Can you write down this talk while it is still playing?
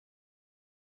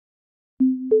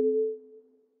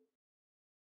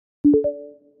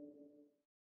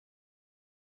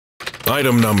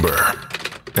Item Number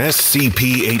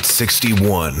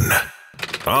SCP-861.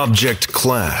 Object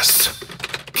Class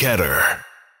Keter.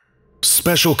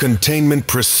 Special Containment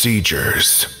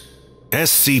Procedures.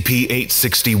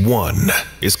 SCP-861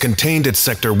 is contained at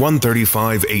Sector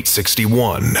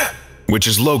 135-861, which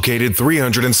is located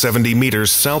 370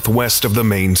 meters southwest of the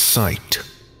main site.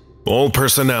 All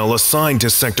personnel assigned to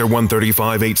Sector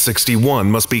 135-861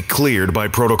 must be cleared by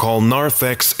Protocol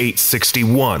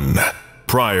Narthex-861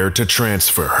 prior to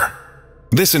transfer.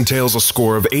 This entails a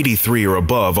score of 83 or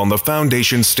above on the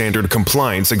Foundation Standard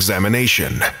Compliance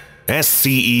Examination,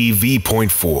 SCE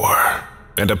V.4,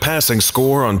 and a passing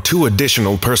score on 2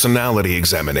 additional personality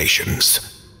examinations,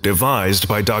 devised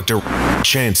by Dr.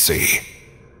 Chansey.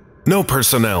 No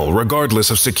personnel, regardless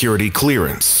of security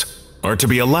clearance, are to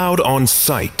be allowed on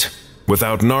site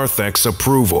without Narthex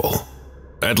approval.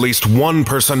 At least 1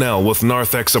 personnel with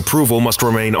Narthex approval must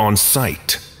remain on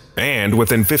site and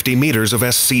within 50 meters of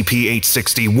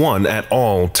SCP-861 at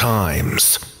all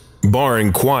times,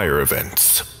 barring choir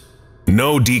events.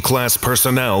 No D-Class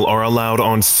personnel are allowed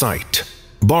on site,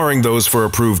 barring those for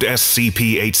approved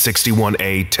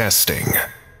SCP-861-A testing.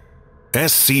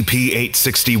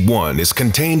 SCP-861 is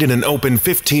contained in an open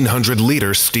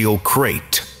 1,500-liter steel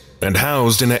crate and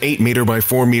housed in an 8-meter by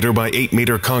 4-meter by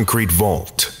 8-meter concrete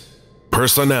vault.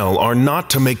 Personnel are not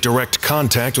to make direct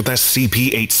contact with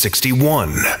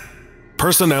SCP-861.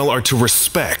 Personnel are to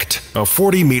respect a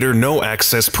 40-meter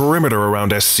no-access perimeter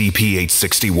around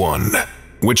SCP-861,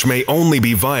 which may only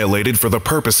be violated for the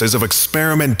purposes of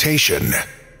experimentation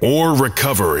or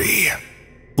recovery.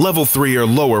 Level 3 or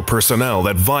lower personnel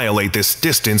that violate this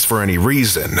distance for any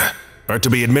reason are to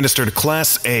be administered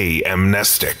Class A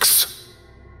amnestics.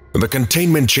 The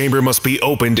containment chamber must be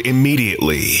opened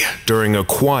immediately during a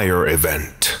choir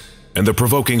event, and the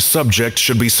provoking subject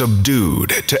should be subdued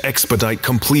to expedite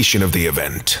completion of the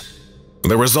event.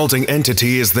 The resulting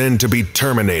entity is then to be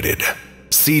terminated.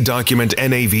 See document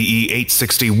NAVE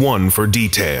 861 for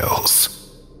details.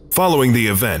 Following the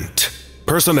event,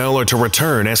 personnel are to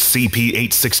return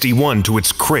SCP-861 to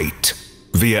its crate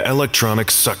via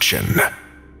electronic suction.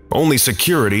 Only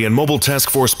security and Mobile Task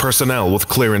Force personnel with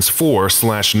Clearance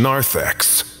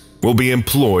 4/Narthex will be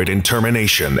employed in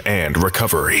termination and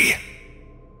recovery.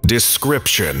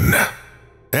 Description: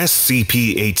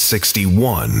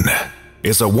 SCP-861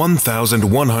 is a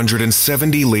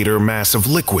 1,170-liter mass of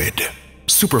liquid,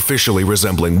 superficially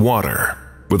resembling water,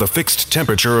 with a fixed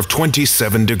temperature of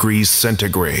 27 degrees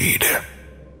centigrade.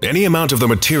 Any amount of the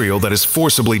material that is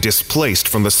forcibly displaced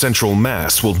from the central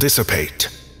mass will dissipate,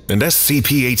 and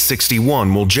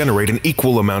SCP-861 will generate an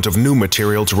equal amount of new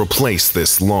material to replace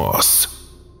this loss.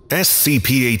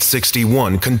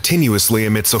 SCP-861 continuously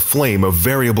emits a flame of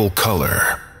variable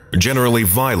color, generally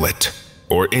violet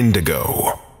or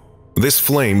indigo. This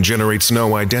flame generates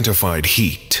no identified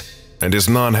heat and is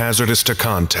non-hazardous to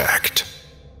contact.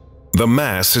 The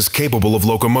mass is capable of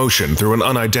locomotion through an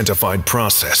unidentified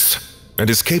process and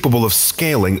is capable of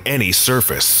scaling any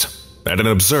surface at an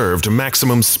observed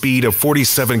maximum speed of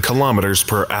 47 kilometers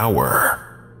per hour.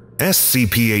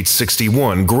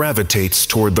 SCP-861 gravitates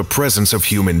toward the presence of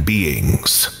human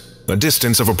beings, a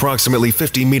distance of approximately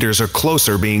 50 meters or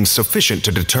closer being sufficient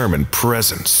to determine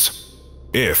presence.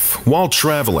 If, while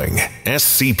traveling,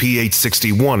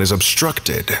 SCP-861 is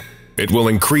obstructed, it will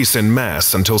increase in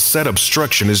mass until said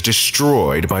obstruction is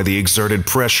destroyed by the exerted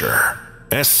pressure.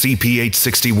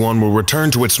 SCP-861 will return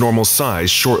to its normal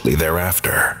size shortly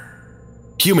thereafter.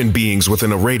 Human beings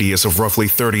within a radius of roughly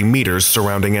 30 meters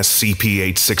surrounding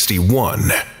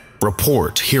SCP-861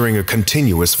 report hearing a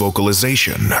continuous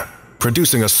vocalization,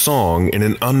 producing a song in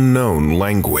an unknown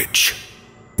language.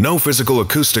 No physical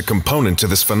acoustic component to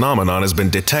this phenomenon has been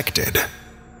detected.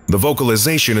 The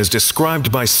vocalization is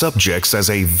described by subjects as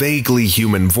a vaguely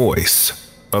human voice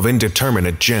of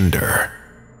indeterminate gender.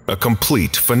 A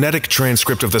complete phonetic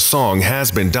transcript of the song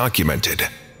has been documented,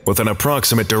 with an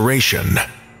approximate duration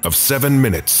of 7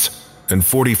 minutes and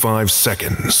 45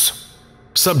 seconds.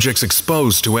 Subjects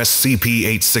exposed to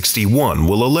SCP-861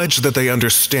 will allege that they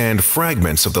understand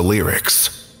fragments of the lyrics,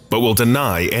 but will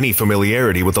deny any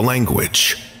familiarity with the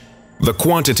language. The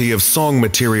quantity of song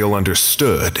material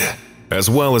understood, as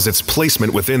well as its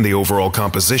placement within the overall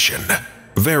composition,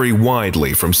 vary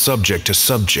widely from subject to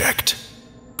subject.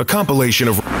 A compilation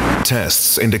of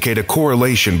tests indicate a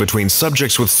correlation between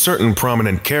subjects with certain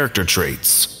prominent character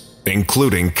traits,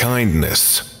 including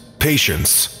kindness,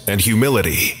 patience, and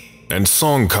humility, and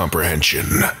song comprehension.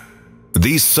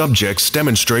 These subjects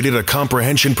demonstrated a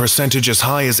comprehension percentage as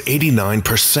high as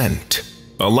 89%,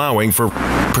 allowing for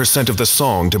 1% of the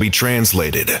song to be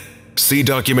translated. See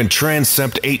document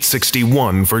Transcept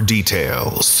 861 for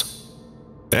details.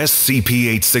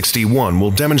 SCP-861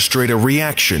 will demonstrate a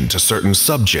reaction to certain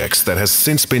subjects that has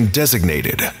since been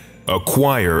designated a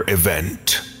choir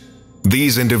event.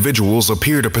 These individuals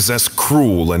appear to possess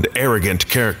cruel and arrogant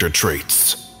character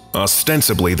traits,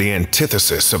 ostensibly the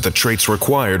antithesis of the traits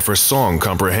required for song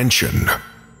comprehension.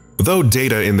 Though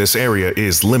data in this area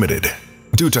is limited,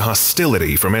 due to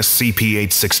hostility from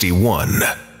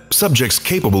SCP-861, subjects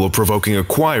capable of provoking a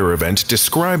choir event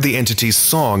describe the entity's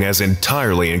song as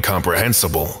entirely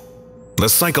incomprehensible. The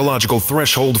psychological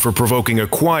threshold for provoking a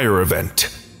choir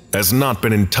event has not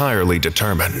been entirely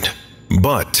determined,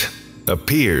 but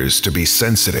appears to be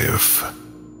sensitive.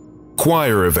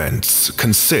 Choir events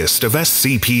consist of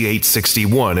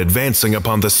SCP-861 advancing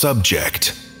upon the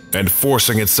subject and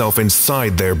forcing itself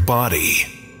inside their body,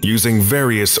 using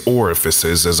various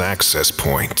orifices as access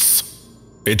points.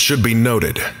 It should be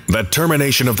noted that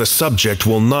termination of the subject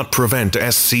will not prevent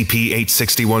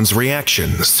SCP-861's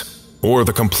reactions or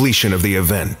the completion of the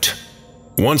event.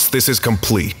 Once this is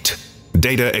complete,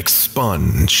 data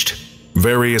expunged,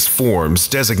 various forms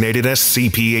designated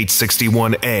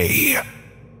SCP-861-A.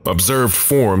 Observed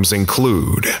forms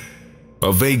include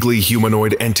a vaguely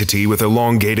humanoid entity with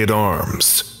elongated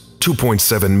arms,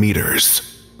 2.7 meters,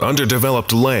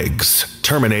 underdeveloped legs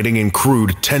terminating in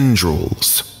crude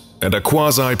tendrils, and a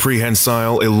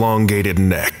quasi-prehensile elongated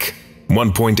neck,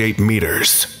 1.8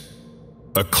 meters.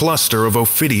 A cluster of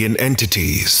ophidian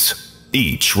entities,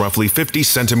 each roughly 50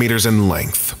 centimeters in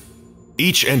length.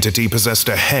 Each entity possessed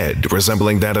a head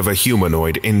resembling that of a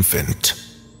humanoid infant.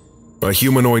 A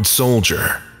humanoid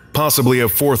soldier, possibly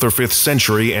of 4th or 5th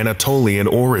century Anatolian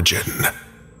origin.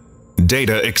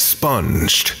 Data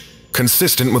expunged,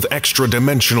 consistent with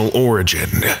extra-dimensional origin.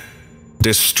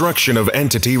 Destruction of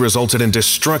entity resulted in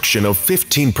destruction of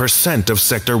 15% of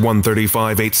Sector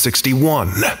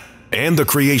 135-861, and the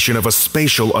creation of a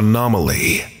spatial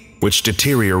anomaly, which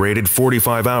deteriorated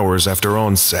 45 hours after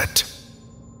onset.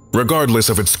 Regardless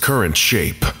of its current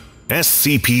shape,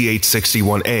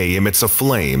 SCP-861-A emits a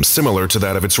flame similar to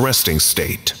that of its resting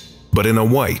state, but in a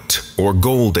white or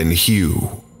golden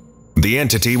hue. The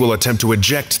entity will attempt to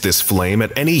eject this flame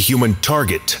at any human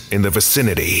target in the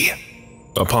vicinity.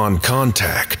 Upon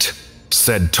contact,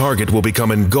 said target will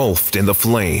become engulfed in the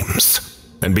flames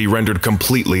and be rendered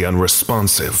completely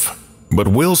unresponsive, but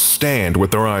will stand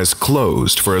with their eyes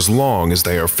closed for as long as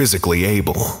they are physically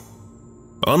able.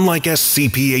 Unlike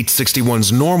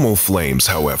SCP-861's normal flames,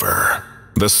 however,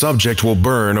 the subject will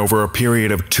burn over a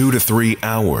period of 2 to 3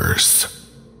 hours.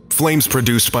 Flames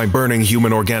produced by burning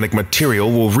human organic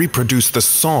material will reproduce the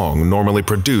song normally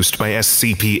produced by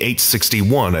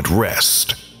SCP-861 at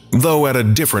rest, though at a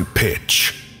different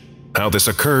pitch. How this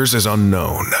occurs is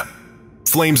unknown.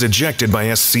 Flames ejected by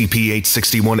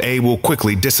SCP-861-A will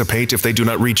quickly dissipate if they do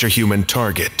not reach a human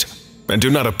target, and do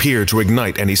not appear to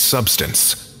ignite any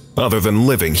substance other than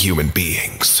living human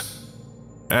beings.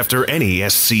 After any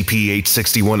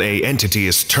SCP-861-A entity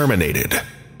is terminated,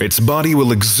 its body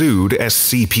will exude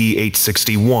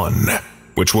SCP-861,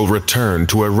 which will return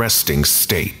to a resting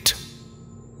state.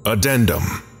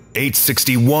 Addendum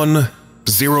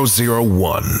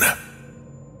 861-001.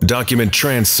 Document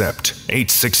Transcept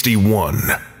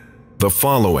 861. The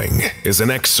following is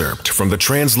an excerpt from the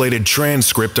translated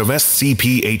transcript of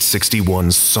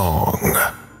SCP-861's song.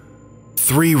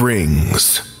 3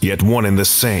 rings, yet one and the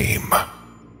same.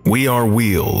 We are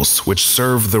wheels which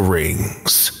serve the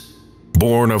rings.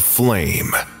 Born of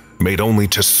flame, made only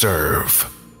to serve.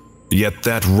 Yet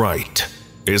that right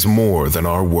is more than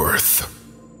our worth.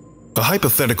 A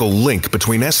hypothetical link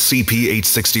between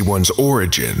SCP-861's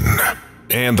origin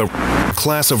and the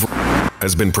class of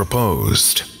has been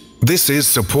proposed. This is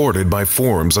supported by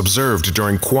forms observed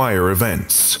during choir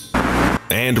events.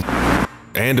 And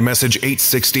message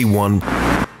 861,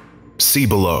 see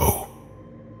below.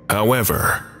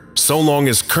 However, so long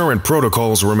as current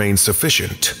protocols remain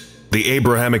sufficient, the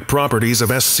Abrahamic properties of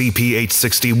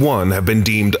SCP-861 have been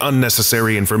deemed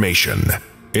unnecessary information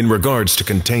in regards to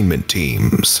containment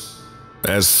teams.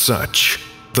 As such,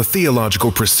 the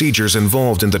theological procedures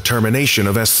involved in the termination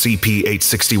of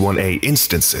SCP-861-A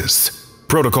instances,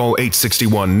 Protocol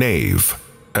 861 Nave,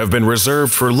 have been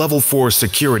reserved for Level 4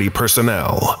 security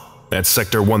personnel at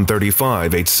Sector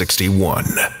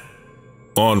 135-861.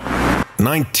 On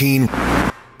 19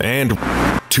 and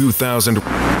 2000,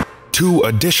 2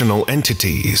 additional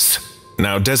entities,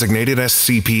 now designated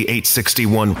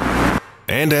SCP-861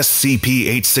 and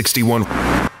SCP-861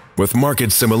 with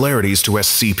marked similarities to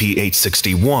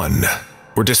SCP-861,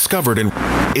 were discovered in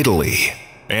Italy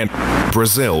and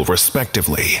Brazil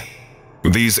respectively.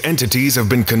 These entities have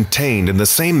been contained in the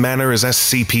same manner as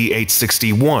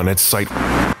SCP-861 at Site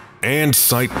and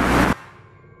Site.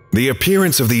 The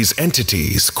appearance of these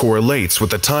entities correlates with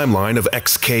the timeline of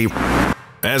XK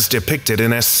as depicted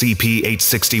in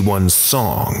SCP-861's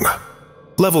song.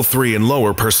 Level 3 and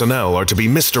lower personnel are to be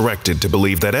misdirected to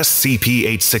believe that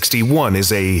SCP-861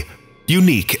 is a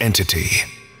unique entity.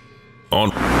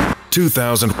 On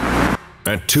 2000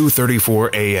 at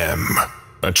 2:34 a.m.,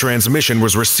 a transmission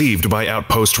was received by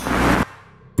Outpost.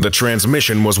 The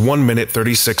transmission was 1 minute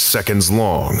 36 seconds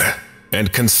long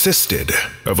and consisted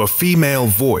of a female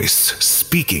voice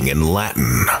speaking in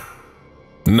Latin.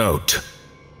 Note: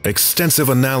 extensive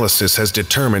analysis has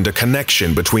determined a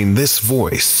connection between this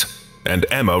voice and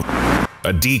Emma,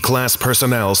 a D-Class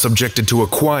personnel subjected to a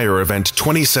choir event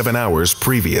 27 hours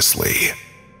previously.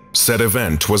 Said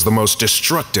event was the most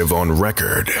destructive on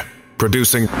record,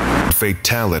 producing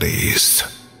fatalities.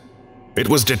 It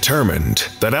was determined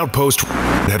that Outpost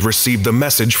had received the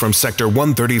message from Sector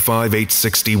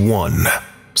 135-861,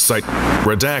 Site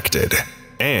redacted,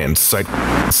 and Site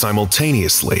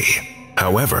simultaneously.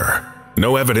 However,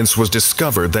 no evidence was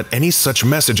discovered that any such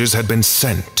messages had been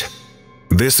sent.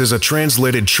 This is a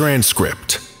translated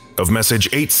transcript of Message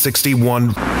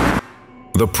 861.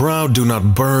 The proud do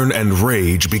not burn and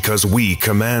rage because we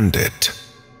command it.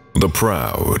 The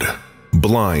proud,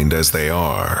 blind as they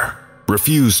are,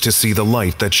 refuse to see the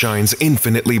light that shines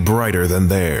infinitely brighter than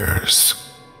theirs.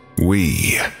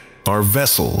 We are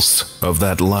vessels of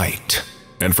that light,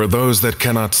 and for those that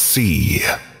cannot see,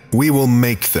 we will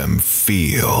make them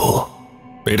feel.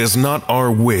 It is not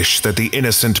our wish that the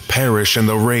innocent perish in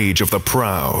the rage of the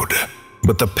proud,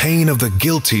 but the pain of the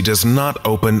guilty does not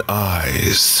open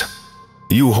eyes.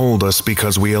 You hold us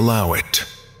because we allow it,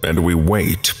 and we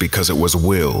wait because it was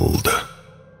willed.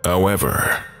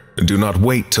 However, do not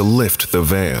wait to lift the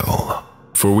veil,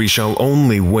 for we shall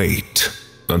only wait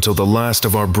until the last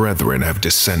of our brethren have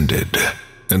descended,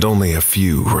 and only a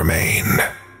few remain.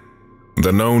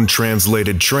 The known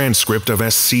translated transcript of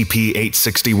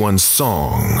SCP-861's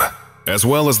song, as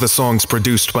well as the songs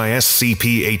produced by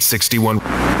SCP-861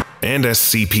 and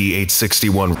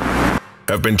SCP-861,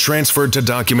 have been transferred to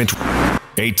document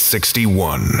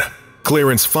 861.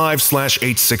 Clearance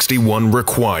 5/861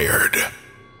 required.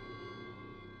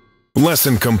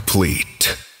 Lesson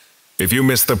complete. If you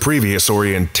missed the previous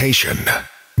orientation,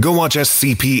 go watch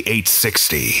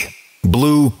SCP-860,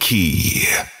 Blue Key,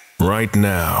 right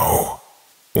now.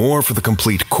 Or for the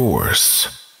complete course,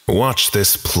 watch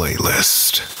this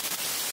playlist.